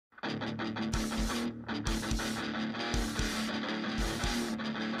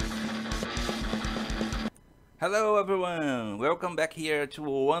Hello everyone! Welcome back here to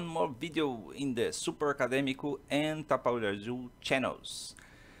one more video in the Super Acadêmico and Tapa-Olho Azul channels.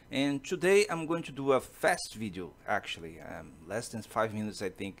 And today I'm going to do a fast video, actually, less than 5 minutes I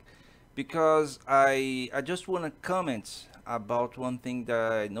think, because I just want to comment about one thing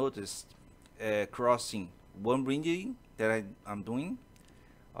that I noticed crossing one reading that I'm doing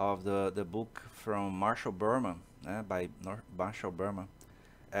of the book from Marshall Berman, by Marshall Berman.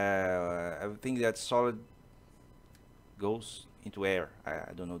 I think that solid goes into air.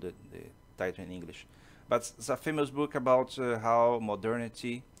 I don't know the title in English, but it's a famous book about how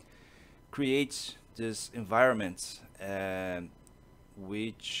modernity creates this environment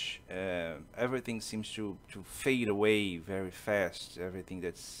which everything seems to fade away very fast. Everything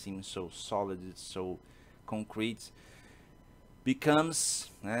that seems so solid, so concrete,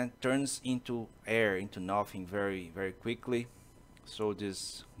 becomes turns into air, into nothing very quickly. So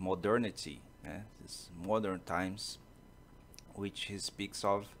this modernity, this modern times, which he speaks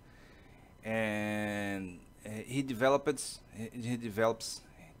of, and he develops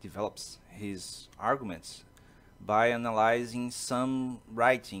his arguments by analyzing some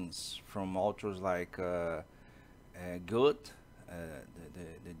writings from authors like Goethe,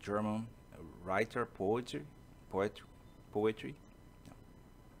 the German writer, poetry, poet,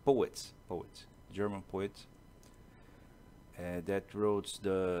 German poet that wrote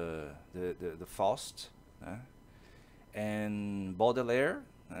the Faust, and Baudelaire,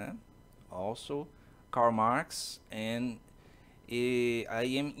 also Karl Marx, and I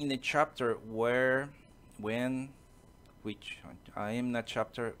am in a chapter which I am in a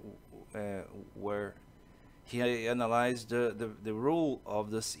chapter where he analyzed the rule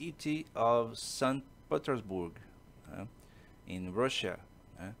of the city of St. Petersburg in Russia,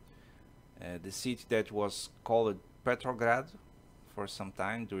 the city that was called Petrograd for some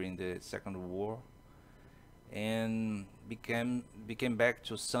time during the Second War, and became back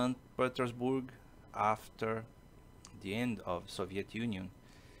to St. Petersburg after the end of Soviet Union.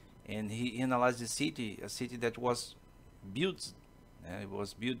 And he analyzed the city, a city that was built. It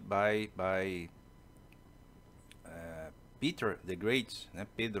was built by Peter the Great,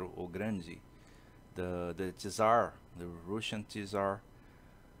 Pedro o Grande, the Tsar, the Russian Tsar,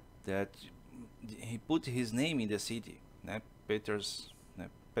 that he put his name in the city,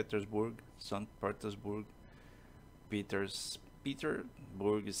 Petersburg, St. Petersburg,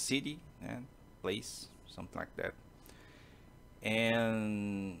 Petersburg City, and place, something like that.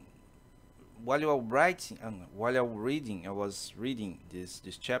 And I was reading this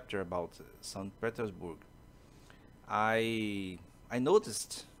chapter about St. Petersburg. I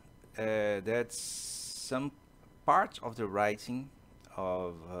noticed that some part of the writing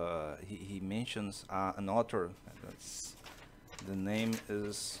of he mentions an author. That's, the name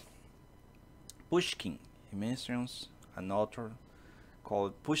is Pushkin. He mentions an author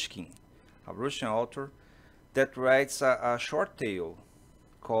called Pushkin, a Russian author that writes a short tale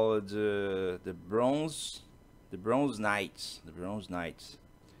called the Bronze Knights,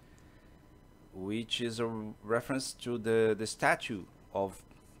 which is a reference to the statue of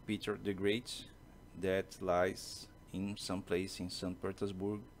Peter the Great that lies in some place in St.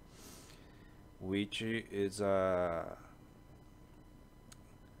 Petersburg, which is an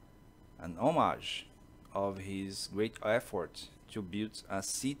homage of his great effort to build a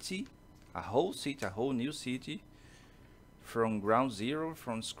city, a whole new city from ground zero,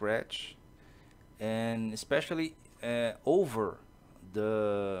 from scratch, and especially over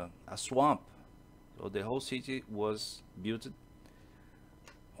a swamp. So the whole city was built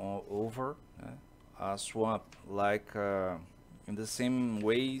over a swamp, like in the same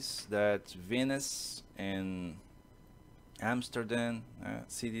ways that Venice and Amsterdam,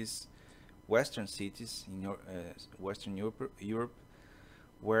 cities, Western cities in Western Europe,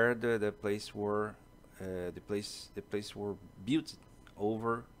 where the place were the place were built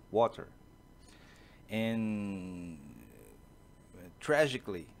over water. And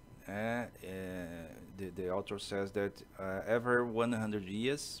tragically, the author says that every 100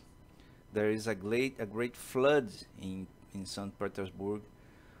 years there is a great flood in St. Petersburg,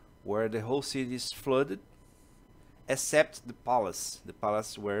 where the whole city is flooded, except the palace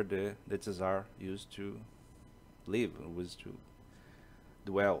where the Tsar used to live, was to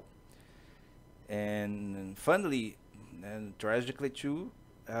dwell. And finally, and tragically too,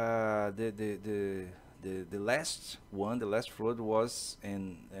 the last one, the last flood was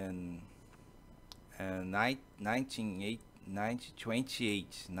in 1928.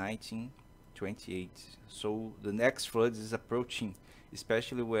 So the next flood is approaching,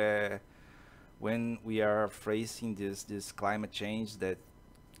 especially when we are facing this climate change that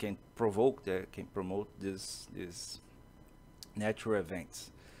can provoke, that can promote this natural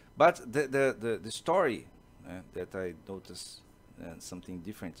events. But the story that I noticed something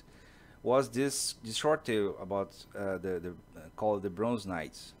different was this short tale about called the Bronze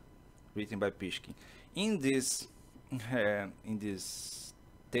Knights, written by Pushkin. In this in this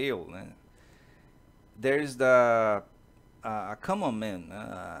tale, there is a common man,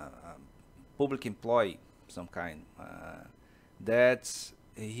 a public employee, some kind, that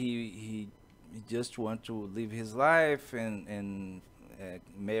he just want to live his life and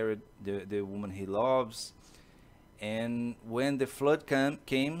marry the woman he loves. And when the flood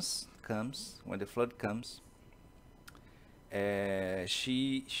comes, when the flood comes,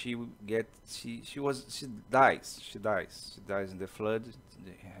 she dies in the flood.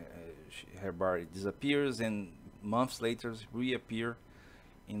 Her body disappears, and months later reappear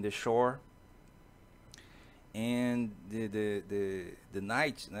in the shore. And the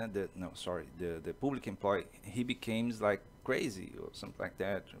knight, the public employee, he becomes like crazy or something like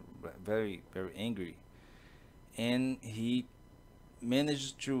that, very very angry, and he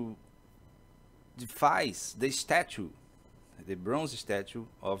managed to defies the statue, the bronze statue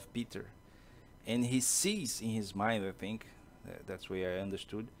of Peter. And he sees in his mind, I think, that's the way I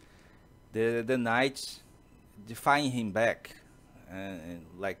understood, the knight defying him back, and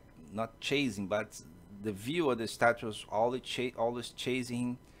like not chasing, but the view of the statue is always chasing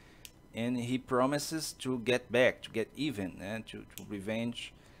him, and he promises to get back, to get even, and to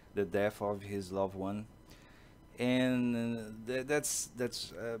revenge the death of his loved one. And that's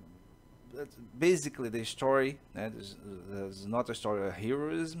basically the story. That is not a story of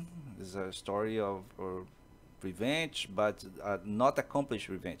heroism. It's a story of revenge, but not accomplished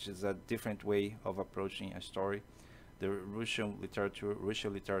revenge. It's a different way of approaching a story. The Russian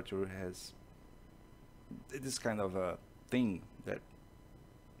literature has this kind of a thing that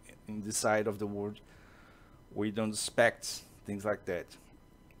in this side of the world we don't expect things like that.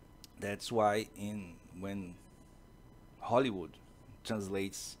 That's why when Hollywood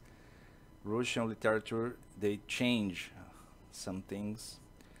translates Russian literature, they change some things.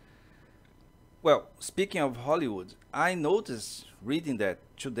 Well, speaking of Hollywood, I noticed reading that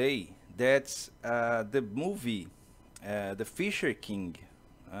today that the movie The Fisher King,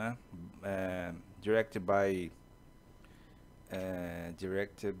 uh, directed by uh,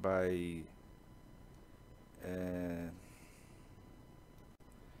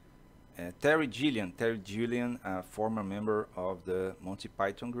 Terry Gilliam, a former member of the Monty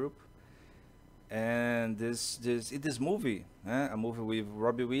Python group. And this movie, a movie with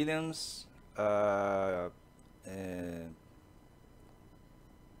Robbie Williams,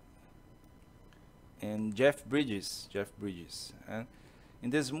 and Jeff Bridges. In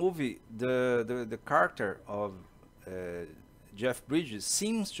this movie, the character of Jeff Bridges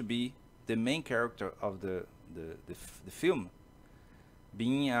seems to be the main character of the film,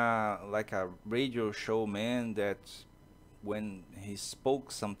 being like a radio show man that when he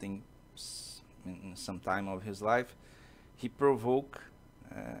spoke something in some time of his life, he provoked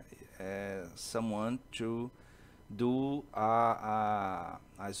someone to do a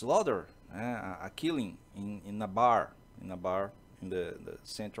slaughter, a killing in a bar, in the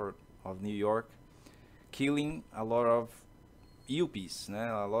center of New York, killing a lot of yuppies,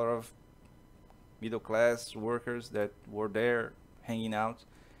 a lot of middle class workers that were there hanging out.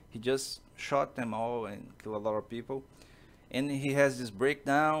 He just shot them all and killed a lot of people. And he has this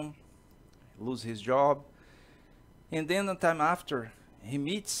breakdown, lose his job, and then the time after he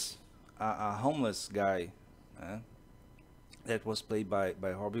meets a homeless guy that was played by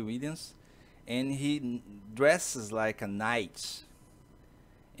Robbie Williams, and he dresses like a knight,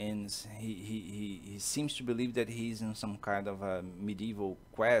 and he seems to believe that he's in some kind of a medieval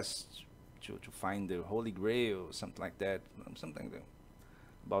quest to find the Holy Grail or something like that, something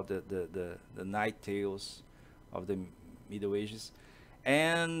about the knight tales of the Middle Ages.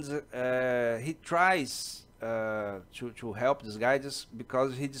 And he tries to help this guy just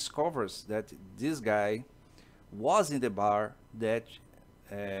because he discovers that this guy was in the bar that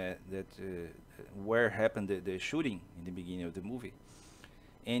where happened the shooting in the beginning of the movie,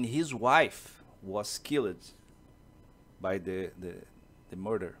 and his wife was killed by the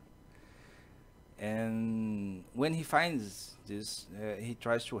murder. And when he finds this, he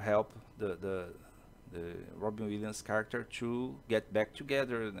tries to help the Robin Williams character to get back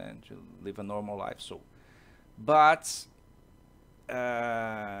together and to live a normal life. So, but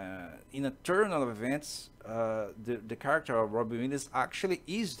in a turn of events, the character of Robin Williams actually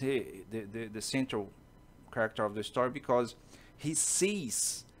is the central character of the story, because he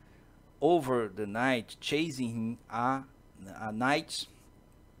sees over the night chasing him a knight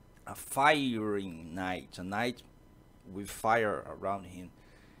a firing night, a night with fire around him,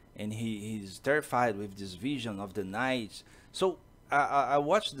 and he's terrified with this vision of the night. So I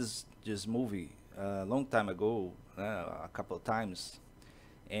watched this movie a long time ago, a couple of times,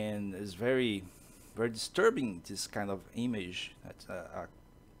 and it's very disturbing. This kind of image that a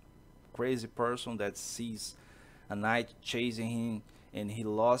crazy person that sees a knight chasing him, and he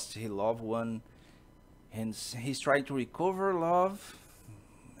lost his loved one, and he's trying to recover love,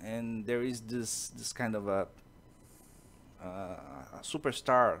 and there is this kind of a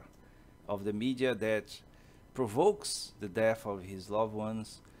superstar of the media that provokes the death of his loved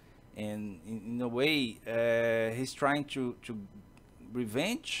ones, and in a way he's trying to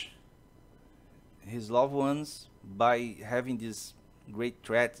revenge his loved ones by having this great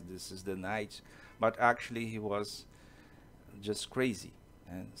threat. This is the night, but actually he was just crazy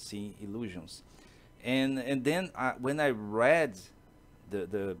and seeing illusions. And then when I read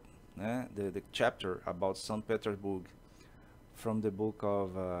the chapter about St. Petersburg from the book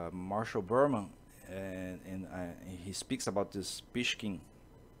of Marshall Berman, and he speaks about this Pishkin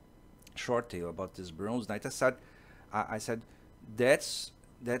short tale about this bronze knight. I said that's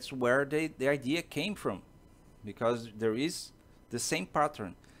where the idea came from, because there is the same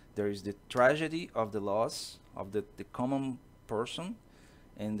pattern. There is the tragedy of the loss of the common person,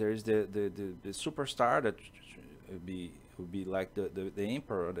 and there is the superstar that would be like the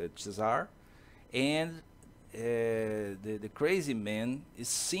emperor, the Tsar, and the crazy man is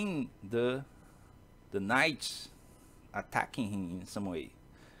seeing the knights attacking him in some way.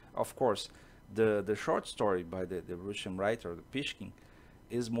 Of course, the short story by the Russian writer, the Pishkin,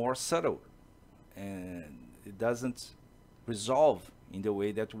 is more subtle, and it doesn't resolve in the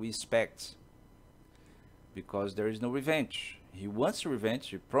way that we expect, because there is no revenge. He wants revenge,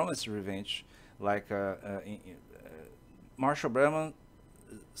 he promised revenge, like Marshall Berman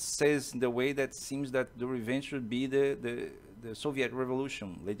says in the way that seems that the revenge should be the Soviet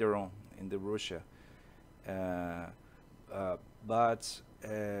Revolution later on in the Russia. Uh, but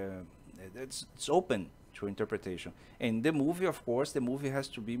it's open to interpretation. And the movie, of course, the movie has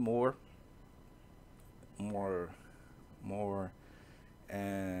to be more with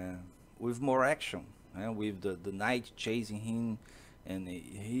more action, with the knight chasing him, and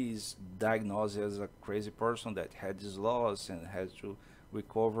he's diagnosed as a crazy person that had this loss and has to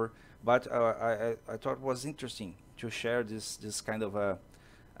recover. But I thought it was interesting to share this kind of a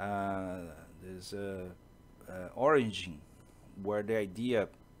this origin, where the idea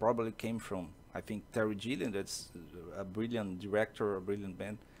probably came from. I think Terry Gilliam, that's a brilliant director, a brilliant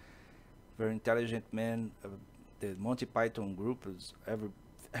man, very intelligent man. The Monty Python group is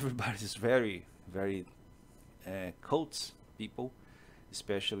everybody is very cult people,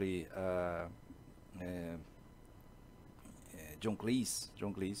 especially John Cleese.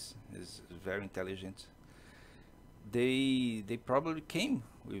 John Cleese is very intelligent. They probably came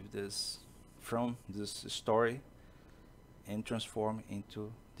with this from this story and transform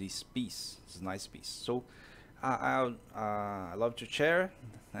into this piece, this nice piece. So I love to share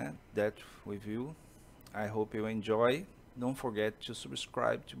that with you. I hope you enjoy. Don't forget to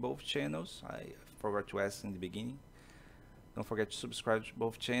subscribe to both channels. I forgot to ask in the beginning. Don't forget to subscribe to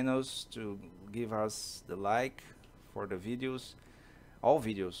both channels, to give us the like for the videos, all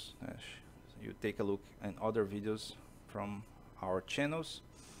videos. You take a look at other videos from our channels,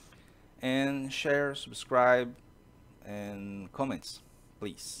 and share, subscribe, and comments,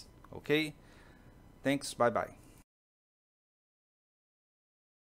 please. Okay, thanks, bye bye.